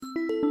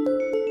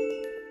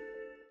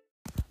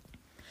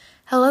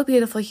Hello,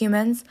 beautiful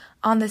humans.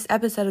 On this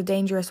episode of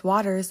Dangerous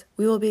Waters,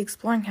 we will be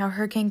exploring how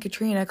Hurricane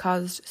Katrina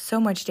caused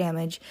so much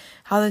damage,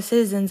 how the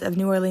citizens of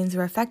New Orleans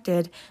were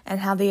affected,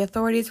 and how the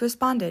authorities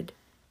responded.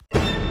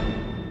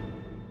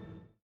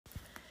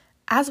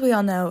 As we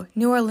all know,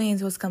 New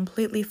Orleans was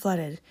completely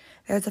flooded.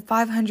 There was a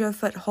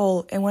 500-foot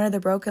hole in one of the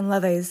broken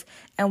levees,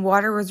 and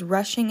water was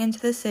rushing into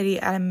the city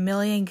at 1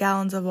 million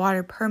gallons of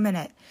water per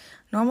minute.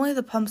 Normally,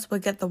 the pumps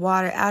would get the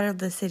water out of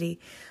the city,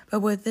 but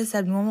with this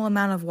abnormal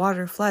amount of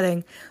water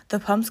flooding, the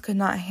pumps could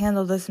not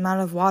handle this amount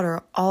of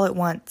water all at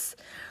once.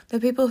 The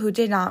people who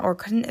did not or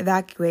couldn't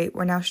evacuate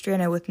were now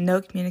stranded with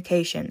no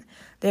communication.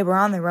 They were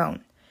on their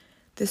own.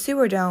 The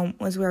sewer dome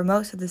was where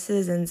most of the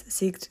citizens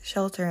sought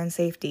shelter and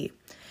safety.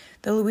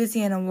 The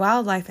Louisiana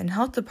Wildlife and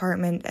Health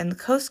Department and the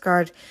Coast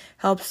Guard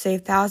helped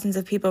save thousands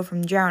of people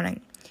from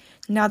drowning.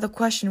 Now the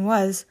question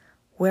was,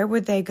 where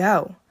would they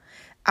go?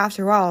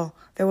 After all,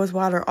 there was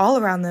water all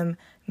around them,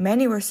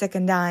 many were sick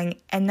and dying,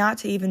 and not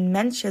to even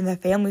mention the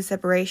family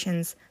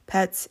separations,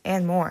 pets,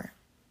 and more.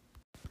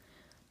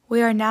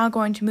 We are now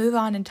going to move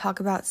on and talk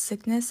about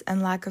sickness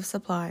and lack of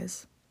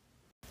supplies.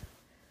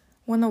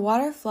 When the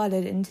water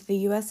flooded into the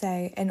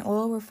USA, an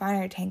oil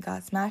refinery tank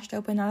got smashed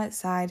open on its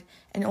side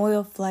and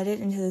oil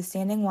flooded into the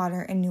standing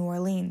water in New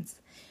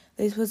Orleans.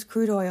 This was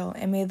crude oil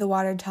and made the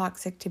water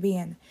toxic to be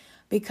in.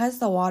 Because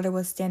the water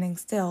was standing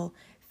still,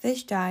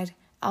 fish died,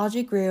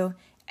 algae grew,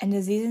 and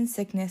disease and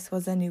sickness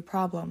was a new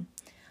problem.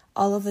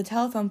 All of the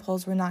telephone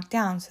poles were knocked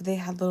down, so they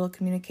had little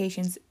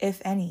communications,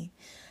 if any.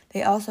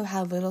 They also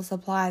had little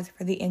supplies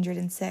for the injured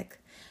and sick.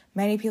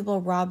 Many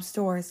people robbed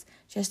stores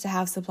just to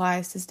have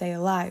supplies to stay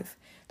alive.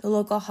 The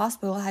local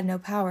hospital had no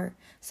power,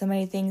 so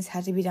many things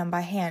had to be done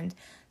by hand,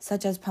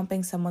 such as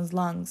pumping someone's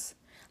lungs.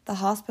 The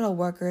hospital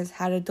workers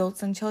had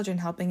adults and children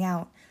helping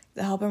out.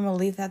 The help and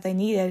relief that they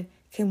needed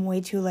came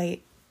way too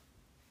late.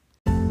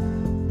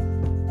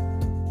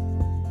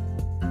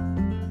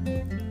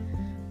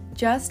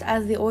 Just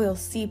as the oil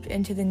seeped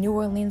into the New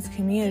Orleans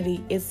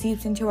community, it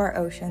seeped into our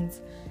oceans.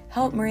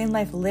 Help marine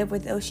life live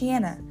with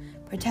Oceana.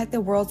 Protect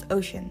the world's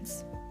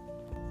oceans.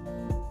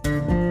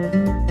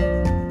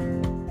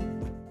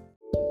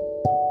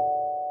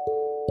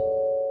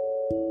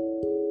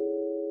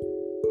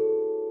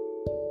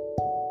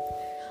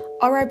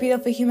 Alright,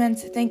 beautiful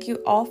humans, thank you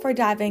all for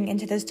diving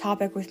into this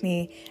topic with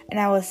me, and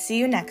I will see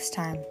you next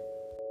time.